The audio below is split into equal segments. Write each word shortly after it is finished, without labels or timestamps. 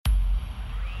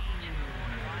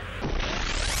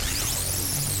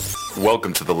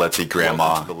Welcome to the Let's Eat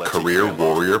Grandma Career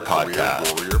Warrior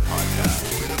Podcast.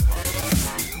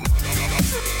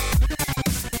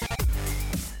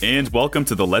 And welcome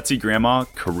to the Let's Eat Grandma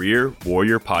Career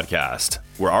Warrior Podcast,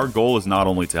 where our goal is not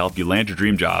only to help you land your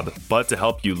dream job, but to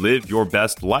help you live your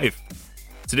best life.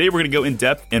 Today, we're going to go in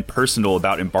depth and personal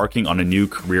about embarking on a new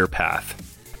career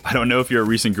path. I don't know if you're a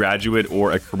recent graduate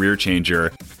or a career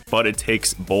changer, but it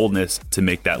takes boldness to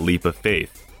make that leap of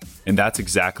faith. And that's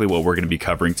exactly what we're going to be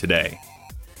covering today.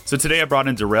 So today I brought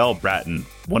in Darrell Bratton,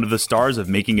 one of the stars of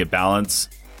Making It Balance,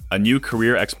 a new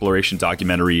career exploration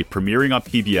documentary premiering on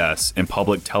PBS and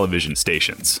public television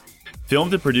stations.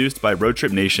 Filmed and produced by Road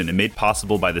Trip Nation and made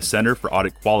possible by the Center for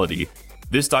Audit Quality,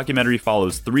 this documentary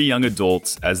follows three young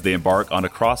adults as they embark on a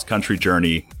cross-country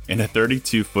journey in a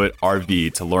 32-foot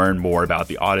RV to learn more about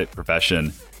the audit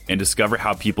profession and discover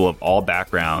how people of all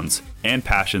backgrounds and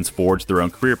passions forge their own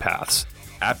career paths.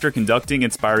 After conducting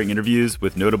inspiring interviews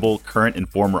with notable current and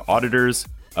former auditors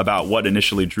about what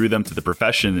initially drew them to the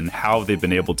profession and how they've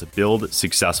been able to build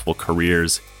successful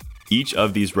careers, each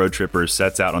of these road trippers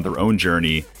sets out on their own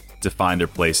journey to find their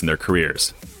place in their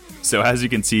careers. So as you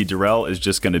can see, Darrell is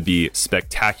just going to be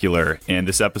spectacular, and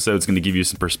this episode is going to give you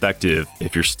some perspective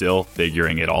if you're still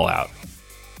figuring it all out.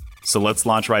 So let's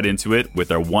launch right into it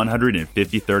with our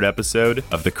 153rd episode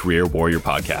of the Career Warrior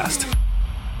Podcast.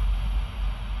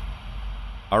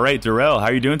 All right, Darrell, how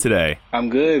are you doing today? I'm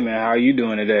good, man. How are you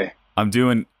doing today? I'm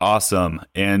doing awesome.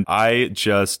 And I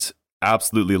just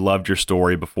absolutely loved your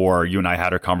story before you and I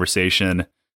had our conversation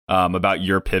about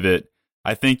your pivot.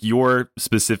 I think your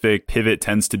specific pivot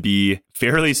tends to be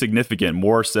fairly significant,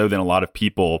 more so than a lot of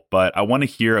people. But I want to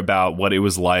hear about what it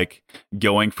was like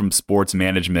going from sports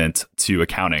management to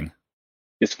accounting.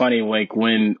 It's funny, like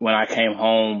when I came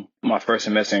home my first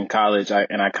semester in college, I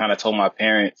kind of told my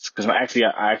parents, because I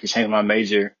actually changed my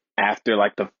major after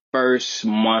like the first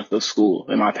month of school,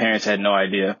 and my parents had no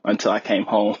idea until I came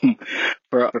home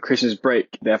for Christmas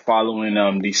break that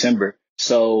following December.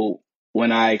 So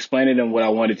when I explained to them what I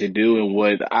wanted to do and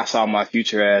what I saw my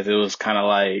future as, it was kind of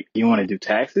like, you want to do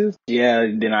taxes? Yeah.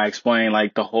 Then I explained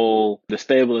like the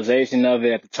stabilization of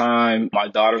it at the time. My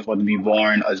daughters wanted to be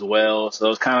born as well. So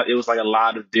it was like a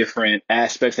lot of different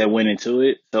aspects that went into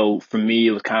it. So for me,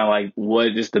 it was kind of like, what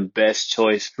is the best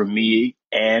choice for me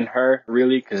and her,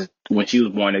 really? Because when she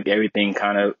was born, like, everything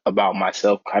kind of about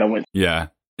myself kind of went. Yeah.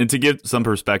 And to give some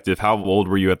perspective, how old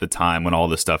were you at the time when all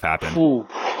this stuff happened?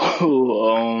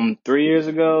 3 years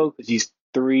ago, because he's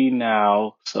 3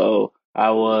 now. So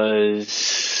I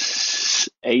was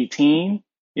 18.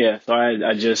 Yeah, so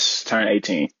I just turned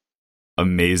 18.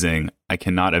 Amazing. I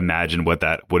cannot imagine what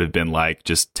that would have been like,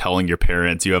 just telling your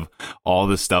parents you have all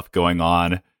this stuff going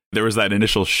on. There was that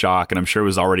initial shock, and I'm sure it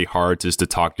was already hard just to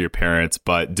talk to your parents,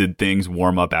 but did things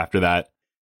warm up after that?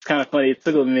 It's kind of funny. It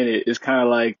took a minute. It's kind of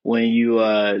like when you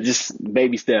just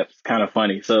baby steps, kind of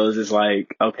funny. So it's just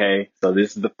like, okay, so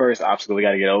this is the first obstacle we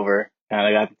got to get over. And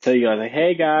I got to tell you, I was like,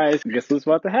 hey guys, guess what's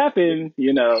about to happen?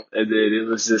 And then it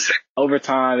was just over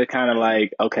time, it kind of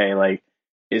like, okay, like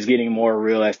it's getting more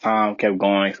real as time kept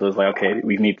going. So it's like, okay,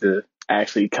 we need to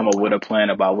actually come up with a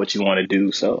plan about what you want to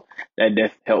do. So that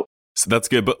definitely helped. So that's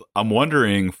good. But I'm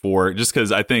wondering just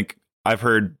because I think I've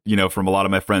heard, from a lot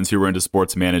of my friends who were into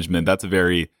sports management, that's a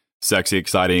very sexy,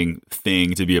 exciting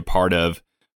thing to be a part of.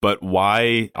 But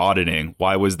why auditing?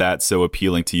 Why was that so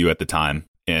appealing to you at the time?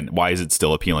 And why is it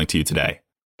still appealing to you today?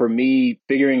 For me,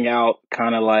 figuring out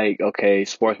kind of like, okay,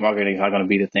 sports marketing is not going to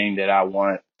be the thing that I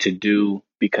want to do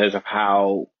because of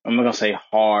how, I'm not going to say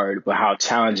hard, but how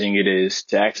challenging it is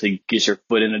to actually get your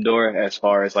foot in the door as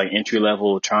far as like entry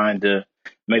level, trying to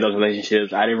make those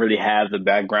relationships. I didn't really have the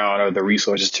background or the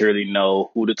resources to really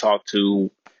know who to talk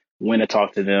to, when to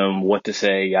talk to them, what to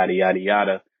say, yada, yada,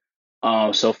 yada.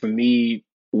 So for me,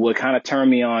 what kind of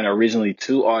turned me on originally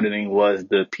to auditing was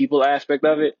the people aspect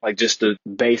of it. Like just the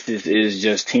basis is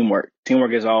just teamwork.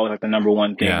 Teamwork is always like the number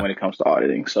one thing when it comes to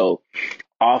auditing. So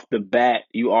off the bat,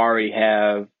 you already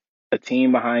have a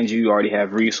team behind you. You already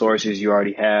have resources. You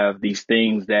already have these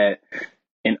things that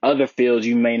in other fields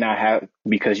you may not have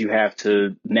because you have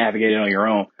to navigate it on your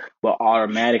own. But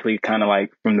automatically, kind of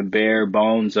like from the bare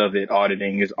bones of it,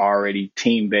 auditing is already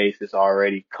team-based. It's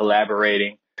already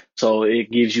collaborating. So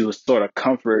it gives you a sort of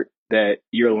comfort that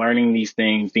you're learning these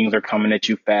things. Things are coming at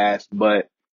you fast, but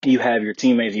you have your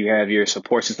teammates, you have your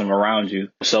support system around you.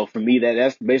 So for me,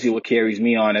 that's basically what carries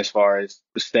me on as far as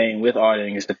staying with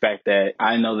auditing is the fact that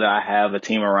I know that I have a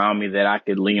team around me that I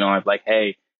could lean on. Like,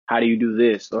 hey, how do you do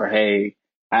this? Or, hey,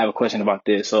 I have a question about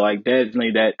this. So like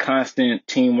definitely that constant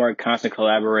teamwork, constant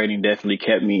collaborating definitely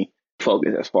kept me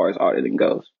focused as far as auditing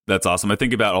goes. That's awesome. I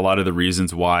think about a lot of the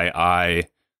reasons why I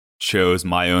chose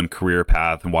my own career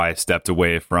path and why I stepped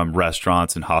away from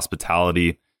restaurants and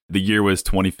hospitality. The year was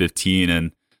 2015,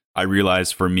 and I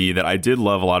realized for me that I did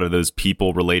love a lot of those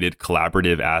people-related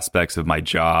collaborative aspects of my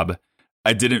job.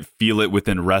 I didn't feel it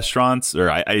within restaurants, or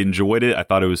I enjoyed it. I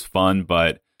thought it was fun,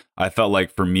 but I felt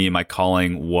like for me, my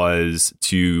calling was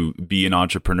to be an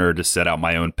entrepreneur, to set out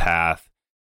my own path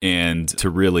and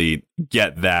to really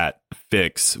get that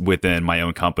fix within my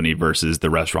own company versus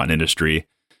the restaurant industry.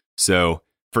 So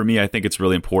for me, I think it's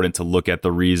really important to look at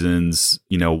the reasons,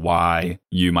 why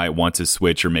you might want to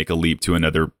switch or make a leap to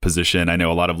another position. I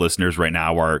know a lot of listeners right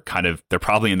now are they're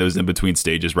probably in those in-between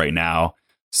stages right now.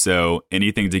 So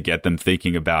anything to get them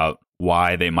thinking about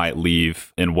why they might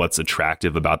leave and what's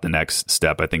attractive about the next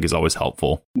step, I think is always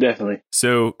helpful. Definitely.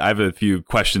 So I have a few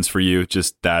questions for you,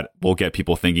 just that will get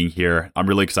people thinking here. I'm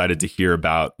really excited to hear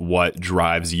about what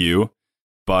drives you.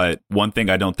 But one thing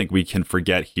I don't think we can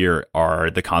forget here are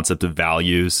the concept of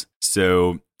values.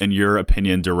 So in your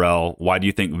opinion, Darrell, why do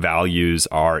you think values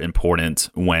are important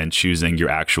when choosing your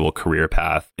actual career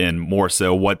path? And more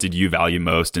so, what did you value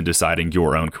most in deciding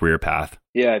your own career path?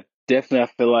 Yeah, definitely.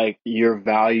 I feel like your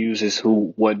values is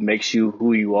what makes you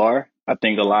who you are. I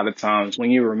think a lot of times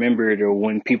when you remember it or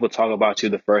when people talk about you,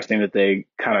 the first thing that they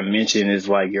kind of mention is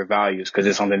like your values, because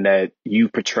it's something that you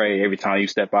portray every time you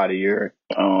step out of you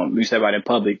step out in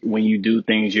public. When you do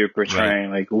things, you're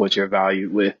portraying like what you're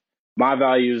valued with. My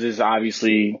values is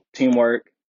obviously teamwork,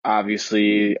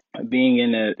 obviously being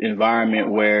in an environment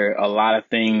where a lot of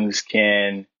things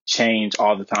can change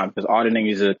all the time, because auditing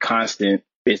is a constant.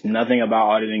 It's nothing about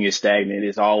auditing is stagnant.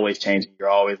 It's always changing. You're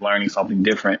always learning something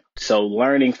different. So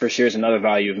learning for sure is another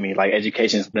value of me. Like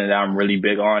education is something that I'm really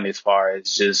big on, as far as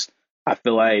just, I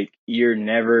feel like you're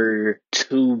never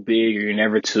too big or you're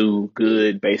never too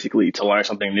good basically to learn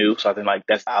something new. So I think like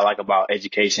that's what I like about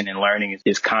education and learning is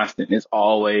it's constant. It's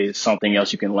always something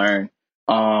else you can learn.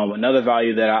 Another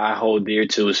value that I hold dear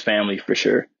to is family, for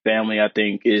sure. Family, I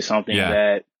think, is something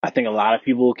that I think a lot of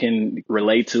people can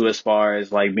relate to, as far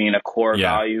as like being a core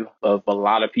value of a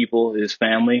lot of people is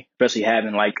family, especially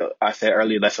having, like I said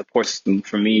earlier, that support system.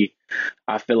 For me,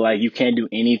 I feel like you can't do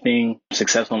anything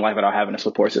successful in life without having a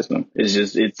support system.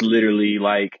 It's literally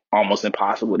like almost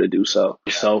impossible to do so.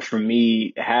 So for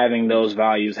me, having those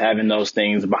values, having those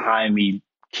things behind me,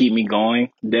 keep me going.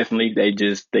 Definitely,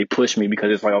 they push me,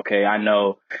 because it's like, okay, I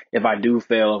know if I do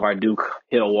fail, if I do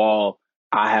hit a wall,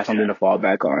 I have something to fall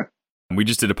back on. We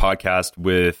just did a podcast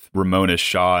with Ramona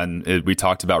Shaw, and we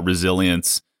talked about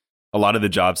resilience. A lot of the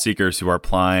job seekers who are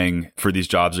applying for these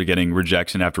jobs are getting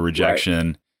rejection after rejection.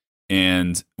 Right.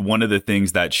 And one of the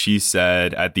things that she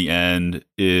said at the end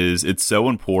is it's so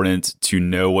important to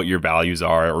know what your values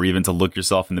are, or even to look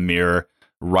yourself in the mirror,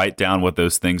 write down what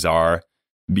those things are.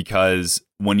 Because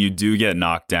when you do get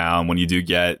knocked down, when you do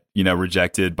get,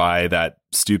 rejected by that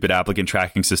stupid applicant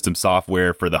tracking system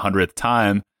software for the 100th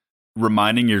time,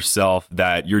 reminding yourself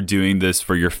that you're doing this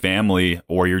for your family,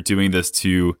 or you're doing this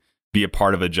to be a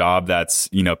part of a job that's,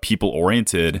 people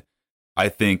oriented, I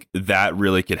think that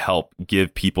really could help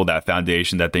give people that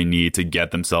foundation that they need to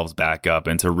get themselves back up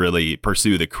and to really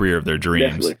pursue the career of their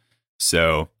dreams. Definitely.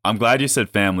 So I'm glad you said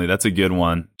family. That's a good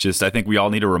one. I think we all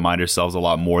need to remind ourselves a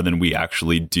lot more than we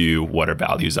actually do what our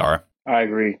values are. I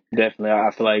agree. Definitely.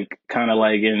 I feel like kind of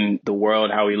like in the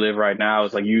world, how we live right now,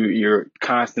 it's like you're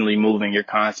constantly moving. You're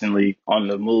constantly on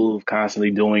the move, constantly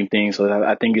doing things. So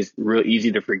I think it's real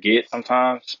easy to forget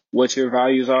sometimes what your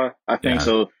values are. I think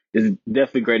so. It's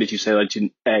definitely great that you say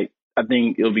I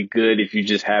think it'll be good if you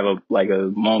just have a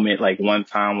moment, like one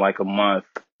time, like a month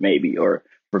maybe, or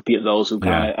for those who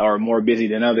kind of are more busy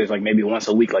than others, like maybe once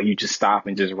a week, like you just stop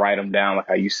and just write them down, like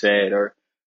how you said, or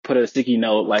put a sticky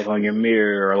note like on your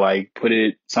mirror, or like put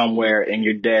it somewhere in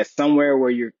your desk, somewhere where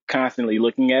you're constantly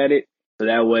looking at it. So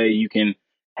that way you can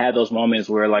have those moments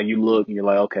where like you look and you're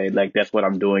like, okay, like that's what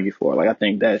I'm doing it for. Like I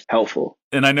think that's helpful.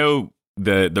 And I know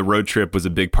the road trip was a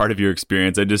big part of your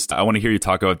experience. I want to hear you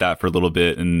talk about that for a little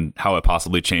bit and how it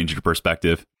possibly changed your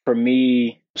perspective. For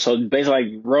me, so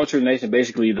basically like Road Trip Nation,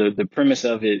 basically the premise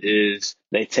of it is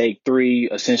they take 3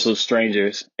 essential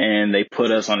strangers and they put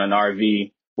us on an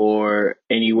RV for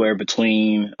anywhere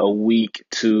between a week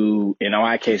to, in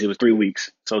my case, it was 3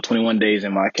 weeks. So 21 days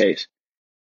in my case.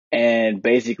 And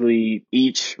basically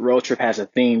each road trip has a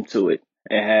theme to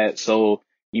it. So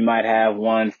you might have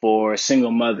one for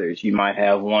single mothers. You might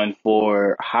have one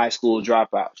for high school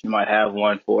dropouts. You might have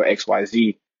one for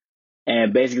XYZ.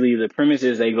 And basically the premise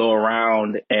is they go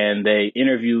around and they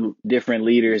interview different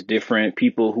leaders, different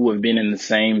people who have been in the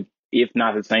same, if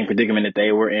not the same predicament that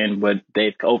they were in, but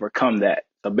they've overcome that.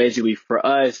 So basically for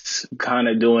us kind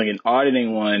of doing an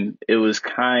auditing one, it was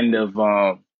kind of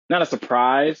not a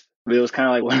surprise, But it was kind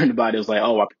of like learning about it. It was like,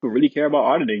 oh, why people really care about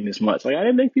auditing this much? Like, I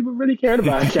didn't think people really cared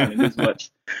about accounting this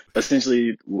much.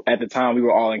 Essentially, at the time, we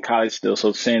were all in college still.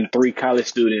 So send 3 college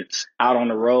students out on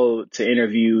the road to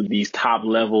interview these top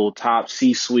level, top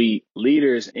C-suite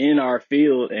leaders in our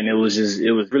field. And it was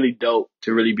really dope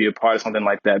to really be a part of something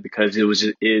like that, because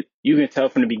you can tell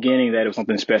from the beginning that it was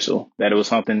something special, that it was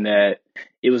something that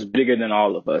it was bigger than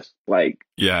all of us. Like,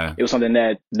 Yeah. it was something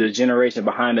that the generation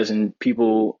behind us and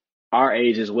people our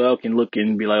age as well can look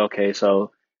and be like, okay,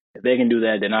 so if they can do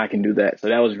that, then I can do that. So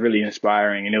that was really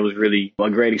inspiring, and it was really a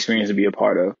great experience to be a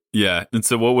part of. Yeah. And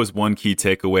so what was one key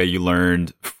takeaway you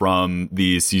learned from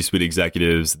these C-suite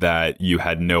executives that you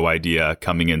had no idea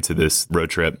coming into this road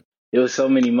trip? It was so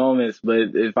many moments,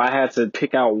 but if I had to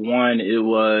pick out one, it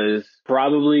was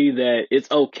probably that it's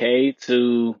okay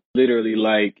to literally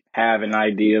like have an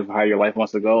idea of how your life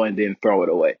wants to go and then throw it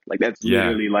away. Like, that's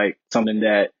literally like something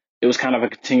that it was kind of a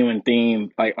continuing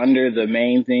theme, like under the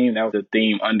main theme. That was the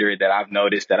theme under it that I've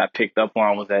noticed, that I picked up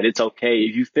on, was that it's okay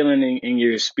if you feel in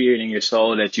your spirit, in your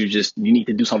soul, that you need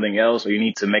to do something else, or you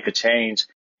need to make a change.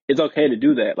 It's okay to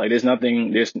do that. Like, there's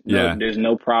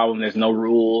no problem. There's no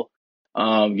rule,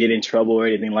 get in trouble or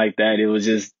anything like that. It was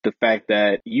just the fact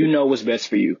that you know what's best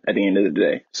for you at the end of the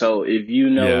day. So if you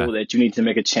know that you need to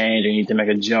make a change, or you need to make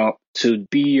a jump to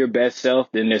be your best self,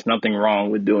 then there's nothing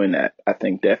wrong with doing that. I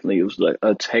think definitely it was like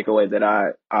a takeaway that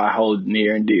I hold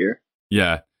near and dear.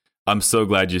 Yeah, I'm so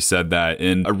glad you said that.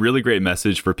 And a really great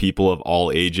message for people of all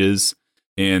ages.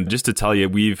 And just to tell you,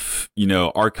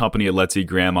 our company at Let's Eat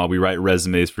Grandma, we write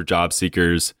resumes for job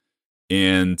seekers.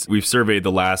 And we've surveyed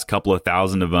the last couple of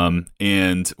thousand of them.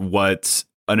 And what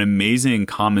an amazing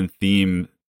common theme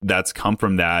that's come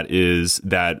from that is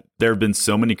that there have been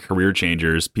so many career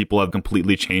changers. People have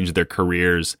completely changed their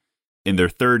careers in their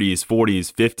 30s,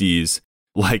 40s, 50s.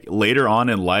 Like, later on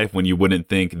in life, when you wouldn't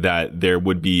think that there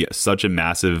would be such a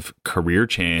massive career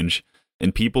change,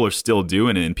 and people are still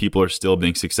doing it and people are still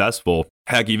being successful.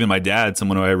 Heck, even my dad,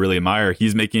 someone who I really admire,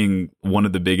 he's making one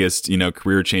of the biggest,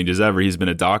 career changes ever. He's been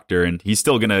a doctor, and he's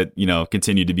still going to,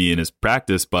 continue to be in his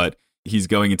practice, but he's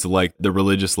going into like the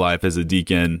religious life as a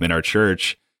deacon in our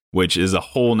church, which is a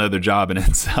whole nother job in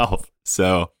itself.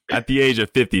 So at the age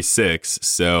of 56.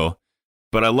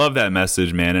 But I love that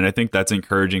message, man. And I think that's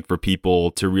encouraging for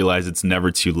people to realize it's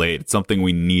never too late. It's something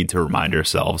we need to remind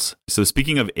ourselves. So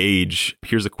speaking of age,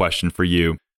 here's a question for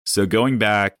you. So going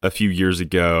back a few years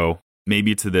ago,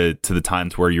 maybe to the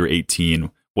times where you were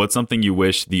 18, what's something you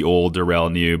wish the old Darrell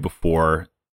knew before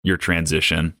your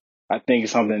transition? I think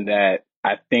it's something that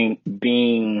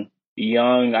being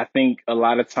young, I think a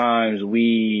lot of times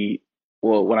when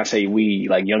I say we,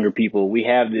 like younger people, we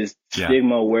have this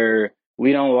stigma where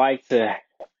we don't like to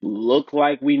look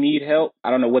like we need help.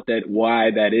 I don't know why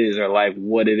that is, or like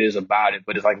what it is about it,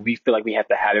 but it's like we feel like we have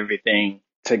to have everything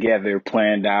together,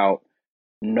 planned out,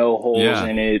 no holes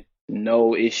in it,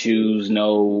 no issues,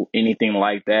 no anything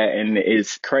like that. And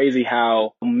it's crazy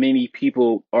how many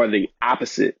people are the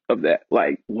opposite of that.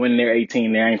 Like, when they're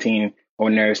 18, they're 19, or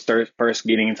when they're first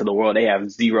getting into the world, they have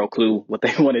zero clue what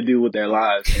they want to do with their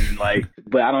lives. And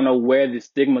but I don't know where the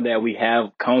stigma that we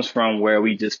have comes from, where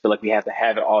we just feel like we have to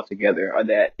have it all together, or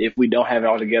that if we don't have it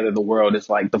all together, the world is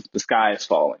like the sky is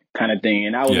falling kind of thing.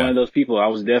 And I was one of those people. I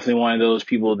was definitely one of those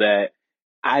people that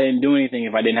I didn't do anything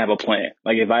if I didn't have a plan.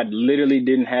 Like, if I literally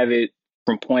didn't have it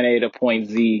from point A to point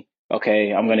Z,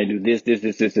 okay, I'm going to do this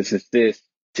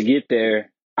to get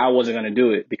there, I wasn't going to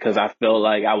do it, because I felt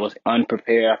like I was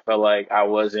unprepared. I felt like I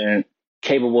wasn't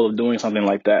capable of doing something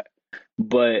like that.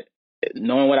 But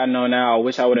knowing what I know now, I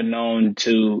wish I would have known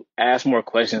to ask more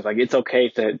questions. Like, it's okay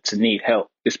to need help,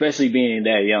 especially being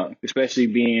that young, especially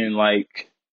being like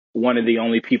one of the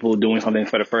only people doing something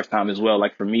for the first time as well.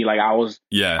 Like, for me, like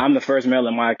I'm the first male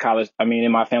in my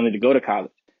family to go to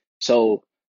college. So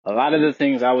a lot of the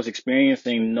things I was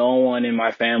experiencing, no one in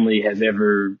my family has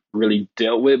ever really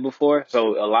dealt with before.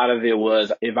 So a lot of it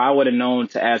was, if I would have known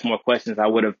to ask more questions, I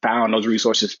would have found those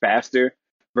resources faster,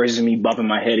 versus me bumping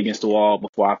my head against the wall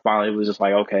before I finally was just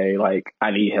like, okay, like,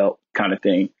 I need help kind of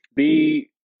thing. Be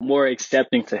more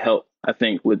accepting to help, I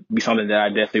think, would be something that I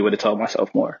definitely would have told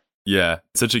myself more. Yeah,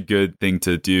 such a good thing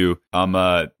to do. I'm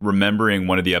remembering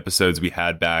one of the episodes we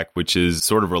had back, which is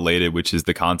sort of related, which is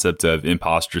the concept of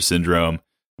imposter syndrome,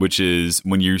 which is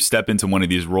when you step into one of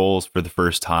these roles for the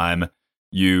first time,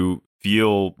 you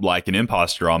feel like an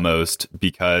imposter almost,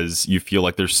 because you feel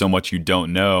like there's so much you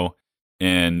don't know,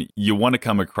 and you want to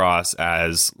come across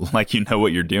as like you know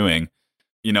what you're doing.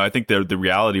 I think the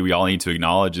reality we all need to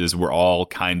acknowledge is we're all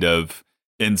kind of,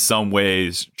 in some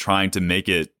ways, trying to make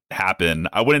it happen.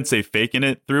 I wouldn't say faking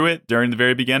it through it during the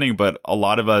very beginning, but a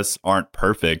lot of us aren't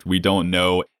perfect. We don't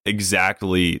know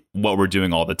exactly what we're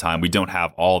doing all the time. We don't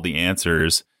have all the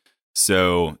answers.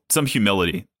 So some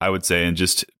humility, I would say, and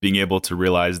just being able to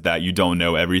realize that you don't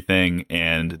know everything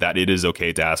and that it is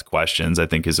okay to ask questions, I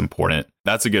think is important.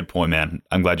 That's a good point, man.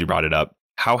 I'm glad you brought it up.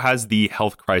 How has the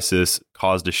health crisis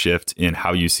caused a shift in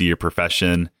how you see your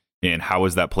profession, and how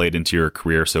has that played into your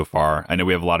career so far? I know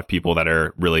we have a lot of people that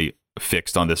are really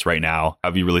fixed on this right now.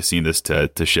 Have you really seen this to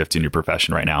shift in your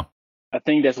profession right now? I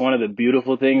think that's one of the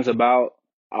beautiful things about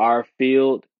our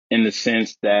field, in the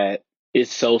sense that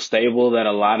it's so stable that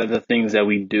a lot of the things that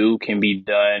we do can be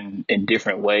done in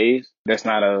different ways. There's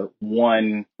not a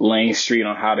one lane street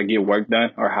on how to get work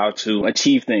done or how to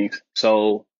achieve things.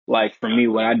 So like for me,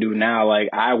 what I do now, like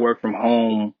I work from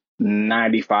home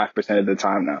 95% of the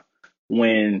time now.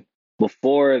 When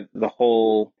before the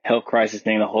whole health crisis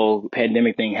thing, the whole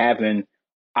pandemic thing happened,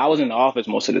 I was in the office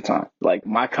most of the time. Like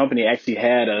my company actually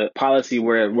had a policy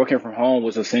where working from home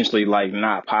was essentially like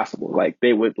not possible. Like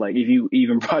they would, like if you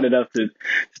even brought it up to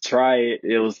try it,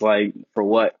 it was like for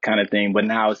what kind of thing. But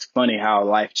now it's funny how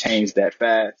life changed that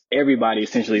fast. Everybody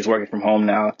essentially is working from home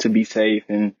now to be safe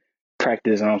and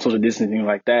practice social distancing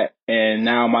like that. And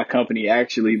now my company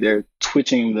actually, they're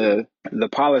switching the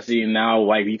policy, and now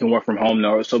like you can work from home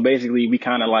now. So basically we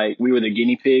kind of like, we were the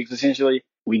guinea pigs essentially.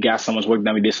 We got so much work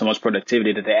done, we did so much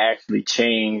productivity that they actually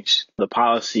changed the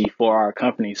policy for our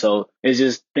company. So it's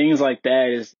just things like that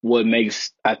is what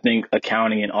makes, I think,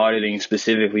 accounting and auditing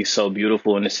specifically so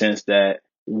beautiful, in the sense that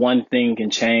one thing can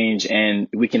change and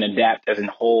we can adapt as a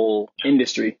whole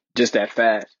industry just that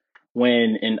fast.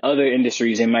 When in other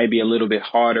industries, it might be a little bit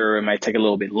harder, it might take a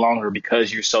little bit longer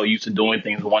because you're so used to doing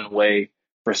things one way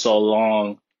for so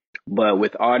long. But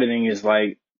with auditing, is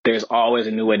like, there's always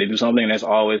a new way to do something. There's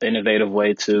always an innovative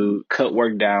way to cut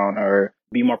work down or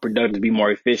be more productive, be more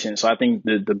efficient. So I think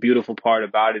the beautiful part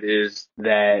about it is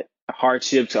that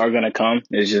hardships are going to come.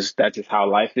 That's just how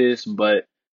life is. But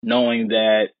knowing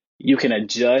that you can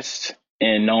adjust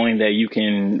and knowing that you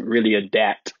can really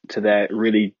adapt to that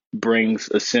really brings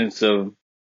a sense of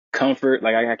comfort.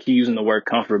 Like I keep using the word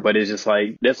comfort, but it's just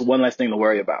like, that's one less thing to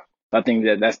worry about. I think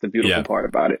that's the beautiful part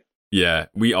about it. Yeah,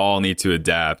 we all need to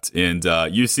adapt. And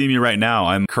you see me right now.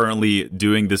 I'm currently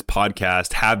doing this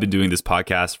podcast, have been doing this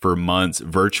podcast for months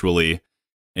virtually,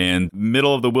 and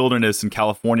middle of the wilderness in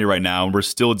California right now. And we're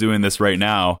still doing this right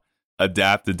now.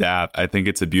 Adapt. I think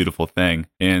it's a beautiful thing.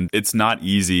 And it's not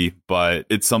easy, but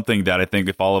it's something that I think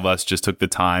if all of us just took the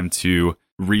time to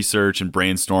research and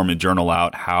brainstorm and journal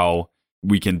out how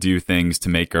we can do things to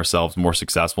make ourselves more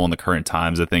successful in the current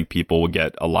times, I think people will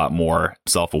get a lot more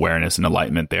self-awareness and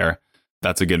enlightenment there.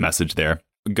 That's a good message there.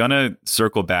 I'm gonna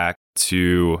circle back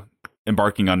to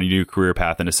embarking on a new career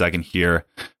path in a second here,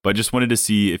 but just wanted to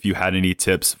see if you had any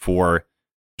tips for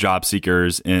job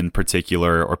seekers in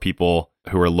particular, or people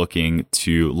who are looking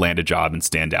to land a job and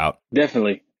stand out.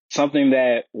 Definitely. Something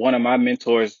that one of my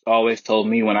mentors always told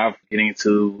me when I was getting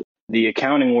into the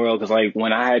accounting world, because like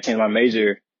when I had changed my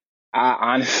major, I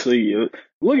honestly,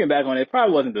 looking back on it,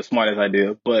 probably wasn't the smartest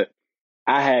idea, but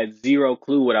I had zero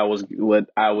clue what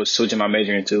I was switching my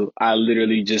major into. I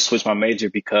literally just switched my major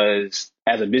because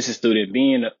as a business student,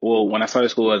 when I started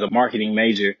school as a marketing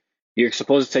major, you're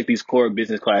supposed to take these core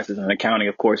business classes, and accounting,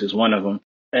 of course, is one of them.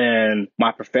 And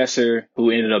my professor, who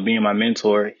ended up being my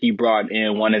mentor, he brought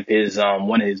in one of his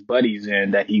buddies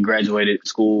in that he graduated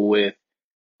school with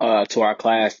to our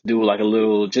class to do like a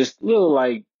little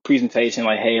like presentation,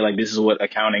 like, hey, like this is what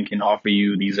accounting can offer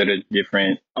you. These are the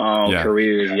different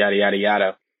careers, yada, yada,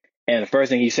 yada. And the first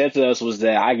thing he said to us was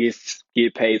that I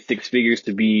get paid six figures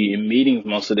to be in meetings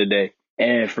most of the day.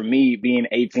 And for me, being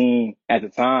 18 at the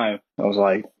time, I was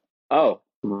like, oh,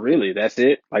 really? That's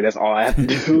it? Like, that's all I have to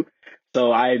do?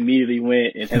 So I immediately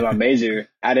went into my major.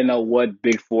 I didn't know what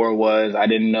Big Four was. I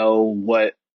didn't know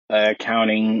what an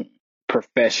accounting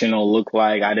professional looked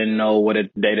like. I didn't know what a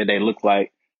day-to-day looked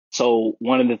like. So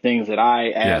one of the things that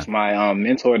I asked my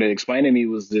mentor to explain to me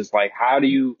was just like, how do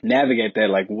you navigate that?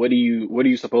 Like, what are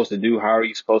you supposed to do? How are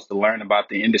you supposed to learn about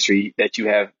the industry that you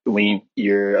have when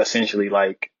you're essentially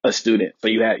like a student? So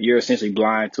you're essentially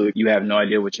blind to it. You have no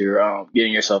idea what you're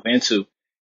getting yourself into.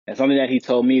 And something that he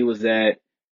told me was that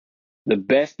the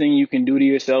best thing you can do to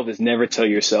yourself is never tell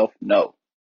yourself no.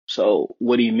 So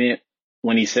what he meant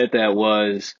when he said that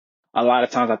was, a lot of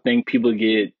times I think people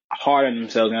get hard on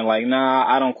themselves and like, nah,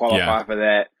 I don't qualify for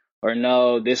that. Or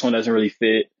no, this one doesn't really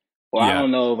fit. Or I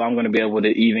don't know if I'm going to be able to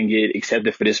even get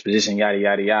accepted for this position, yada,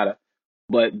 yada, yada.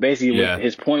 But basically what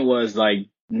his point was like,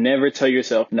 never tell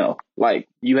yourself no. Like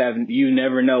you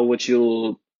never know what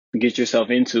you'll get yourself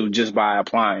into just by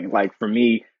applying. Like for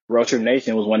me, Road Trip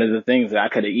Nation was one of the things that I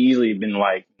could have easily been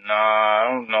like, nah, I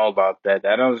don't know about that.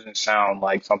 That doesn't sound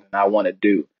like something I want to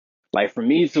do. Like for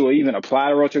me to even apply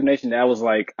to Road Trip Nation, that was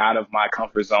like out of my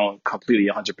comfort zone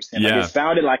completely 100%. Like it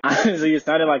sounded like, honestly, it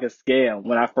sounded like a scam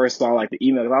when I first saw like the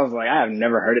emails. I was like, I have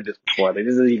never heard of this before. Like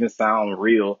this doesn't even sound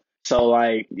real. So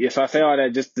like, if I say all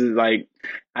that just to like,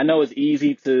 I know it's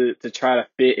easy to try to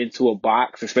fit into a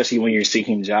box, especially when you're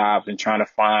seeking jobs and trying to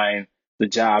find the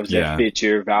jobs that fit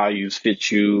your values,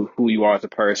 fit you, who you are as a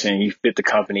person, you fit the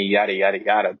company, yada, yada,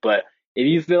 yada. But if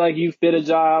you feel like you fit a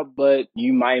job, but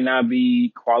you might not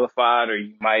be qualified or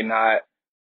you might not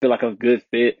feel like a good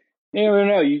fit, you never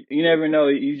know. You never know.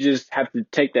 You just have to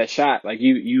take that shot. Like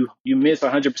you miss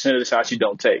 100% of the shots you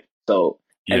don't take. So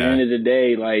at the end of the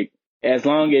day, like as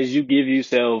long as you give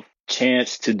yourself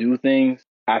chance to do things,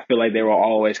 I feel like they will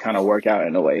always kind of work out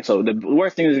in a way. So the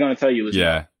worst thing is going to tell you is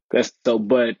no.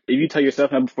 But if you tell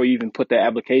yourself that before you even put that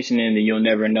application in, then you'll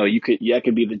never know. That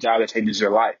could be the job that changes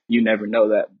your life. You never know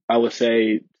that. I would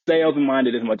say stay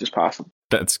open-minded as much as possible.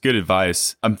 That's good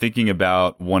advice. I'm thinking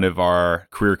about one of our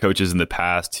career coaches in the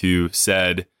past who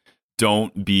said,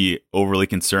 don't be overly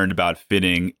concerned about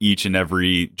fitting each and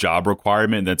every job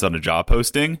requirement that's on a job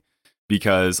posting,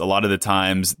 because a lot of the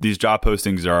times these job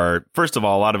postings are, first of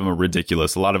all, a lot of them are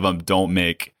ridiculous. A lot of them don't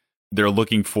make, they're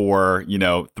looking for,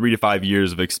 3 to 5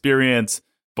 years of experience,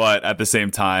 but at the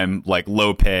same time, like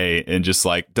low pay and just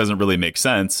like doesn't really make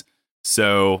sense.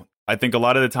 So I think a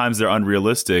lot of the times they're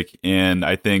unrealistic. And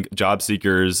I think job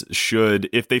seekers should,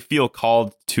 if they feel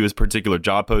called to a particular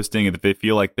job posting and if they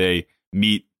feel like they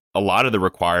meet a lot of the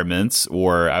requirements,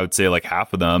 or I would say like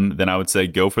half of them, then I would say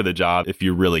go for the job if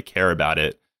you really care about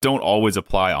it. Don't always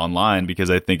apply online, because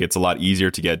I think it's a lot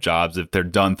easier to get jobs if they're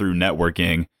done through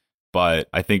networking. But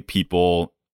I think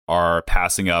people are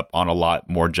passing up on a lot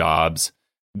more jobs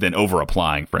than over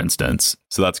applying, for instance.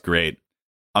 So that's great.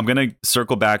 I'm going to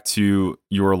circle back to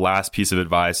your last piece of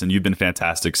advice, and you've been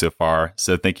fantastic so far.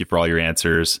 So thank you for all your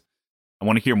answers. I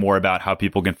want to hear more about how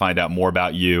people can find out more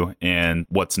about you and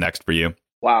what's next for you.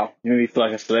 Wow, you made me feel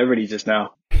like a celebrity just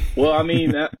now. Well, I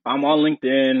mean, I'm on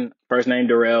LinkedIn. First name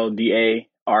Darrell,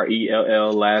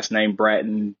 Darell, last name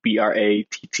Bratton,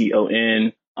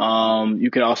 Bratton. You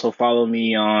can also follow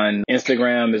me on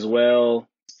Instagram as well.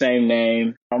 Same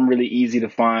name. I'm really easy to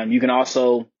find. You can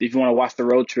also, if you want to watch the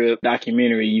Road Trip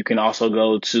documentary, you can also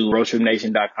go to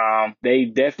roadtripnation.com. They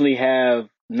definitely have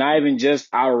not even just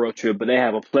our road trip, but they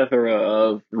have a plethora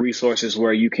of resources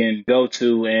where you can go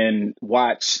to and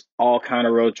watch all kind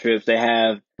of road trips. They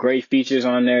have great features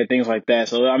on there, things like that.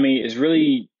 So, I mean, it's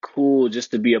really cool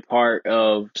just to be a part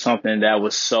of something that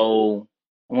was so,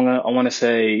 I want to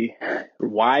say,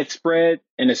 widespread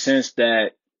in the sense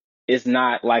that it's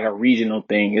not like a regional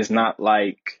thing. It's not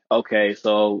like, okay,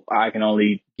 so I can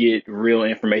only get real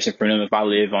information from them if I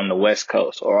live on the West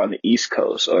Coast or on the East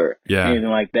Coast or anything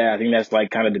like that. I think that's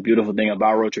like kind of the beautiful thing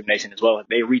about Road Trip Nation as well.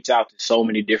 They reach out to so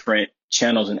many different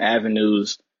channels and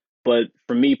avenues. But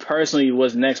for me personally,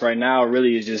 what's next right now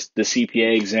really is just the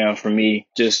CPA exam for me,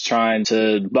 just trying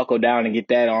to buckle down and get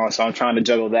that on. So I'm trying to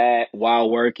juggle that while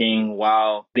working,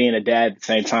 while being a dad at the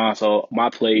same time. So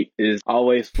my plate is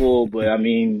always full, but I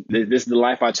mean, this is the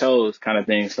life I chose kind of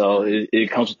thing. So it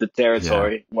comes with the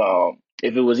territory. Yeah. Well,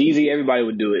 if it was easy, everybody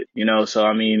would do it, So,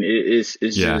 I mean, it's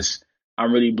just,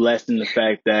 I'm really blessed in the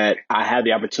fact that I have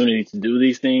the opportunity to do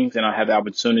these things, and I have the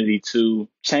opportunity to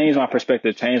change my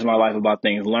perspective, change my life about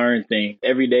things, learn things.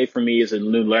 Every day for me is a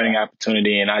new learning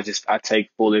opportunity, and I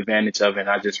take full advantage of it. And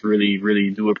I just really,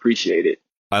 really do appreciate it.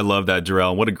 I love that,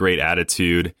 Darrell. What a great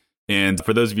attitude. And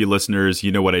for those of you listeners,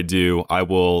 you know what I do. I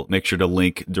will make sure to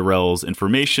link Darrell's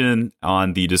information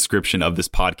on the description of this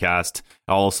podcast.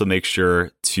 I'll also make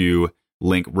sure to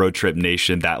link Road Trip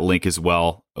Nation, that link as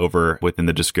well, over within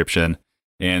the description.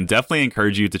 And definitely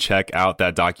encourage you to check out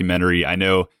that documentary. I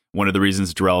know one of the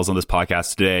reasons Darrell is on this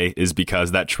podcast today is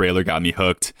because that trailer got me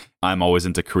hooked. I'm always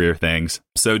into career things.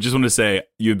 So just want to say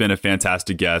you've been a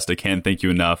fantastic guest. I can't thank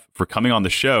you enough for coming on the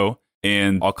show.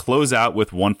 And I'll close out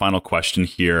with one final question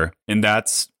here. And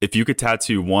that's, if you could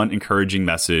tattoo one encouraging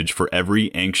message for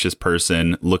every anxious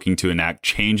person looking to enact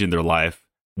change in their life,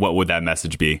 what would that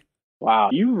message be? Wow,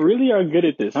 you really are good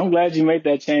at this. I'm glad you made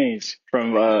that change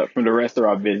from the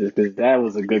restaurant business, because that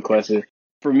was a good question.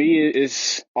 For me,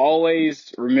 it's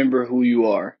always remember who you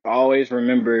are. Always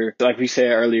remember, like we said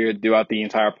earlier throughout the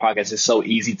entire podcast, it's so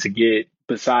easy to get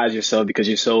beside yourself because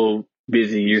you're so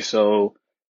busy. You're so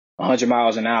 100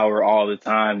 miles an hour all the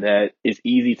time that it's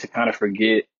easy to kind of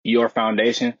forget your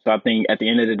foundation. So I think at the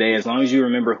end of the day, as long as you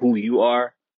remember who you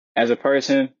are as a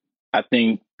person, I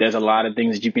think there's a lot of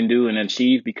things that you can do and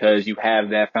achieve because you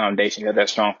have that foundation, you have that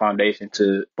strong foundation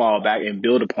to fall back and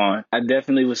build upon. I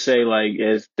definitely would say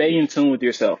stay in tune with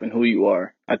yourself and who you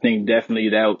are. I think definitely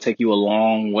that will take you a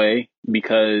long way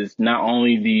because not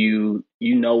only do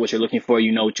you know what you're looking for,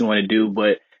 you know what you want to do,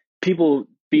 but people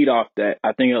feed off that.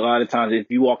 I think a lot of times if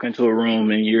you walk into a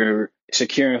room and you're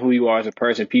secure in who you are as a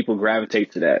person, people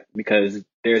gravitate to that because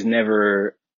there's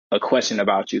never a question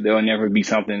about you. There will never be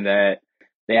something that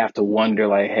they have to wonder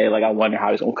hey, I wonder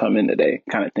how it's going to come in today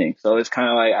kind of thing. So it's kind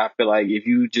of I feel like if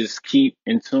you just keep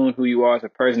in tune who you are as a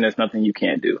person, there's nothing you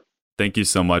can't do. Thank you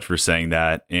so much for saying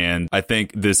that. And I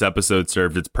think this episode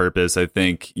served its purpose. I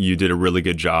think you did a really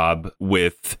good job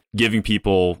with giving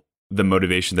people the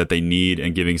motivation that they need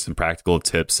and giving some practical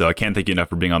tips. So I can't thank you enough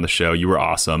for being on the show. You were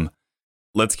awesome.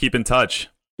 Let's keep in touch.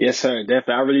 Yes, sir.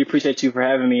 Definitely. I really appreciate you for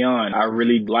having me on. I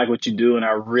really like what you do, and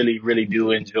I really, really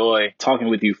do enjoy talking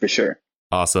with you for sure.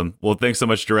 Awesome. Well, thanks so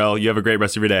much, Darrell. You have a great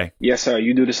rest of your day. Yes, sir.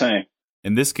 You do the same.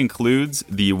 And this concludes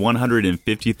the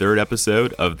 153rd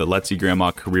episode of the Let's See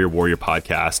Grandma Career Warrior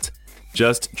podcast.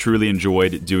 Just truly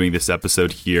enjoyed doing this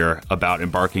episode here about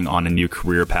embarking on a new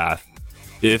career path.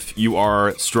 If you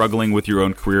are struggling with your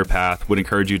own career path, would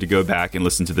encourage you to go back and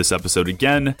listen to this episode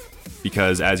again,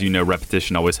 because as you know,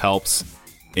 repetition always helps.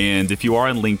 And if you are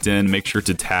on LinkedIn, make sure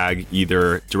to tag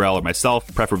either Darrell or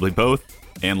myself, preferably both,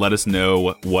 and let us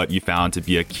know what you found to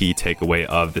be a key takeaway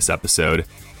of this episode.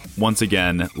 Once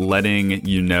again, letting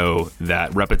you know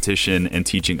that repetition and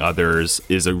teaching others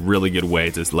is a really good way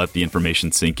to let the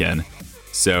information sink in.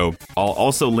 So I'll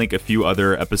also link a few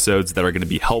other episodes that are going to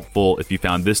be helpful if you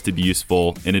found this to be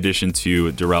useful, in addition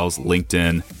to Darrell's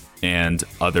LinkedIn and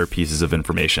other pieces of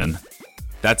information.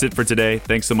 That's it for today.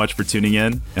 Thanks so much for tuning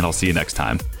in, and I'll see you next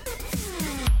time.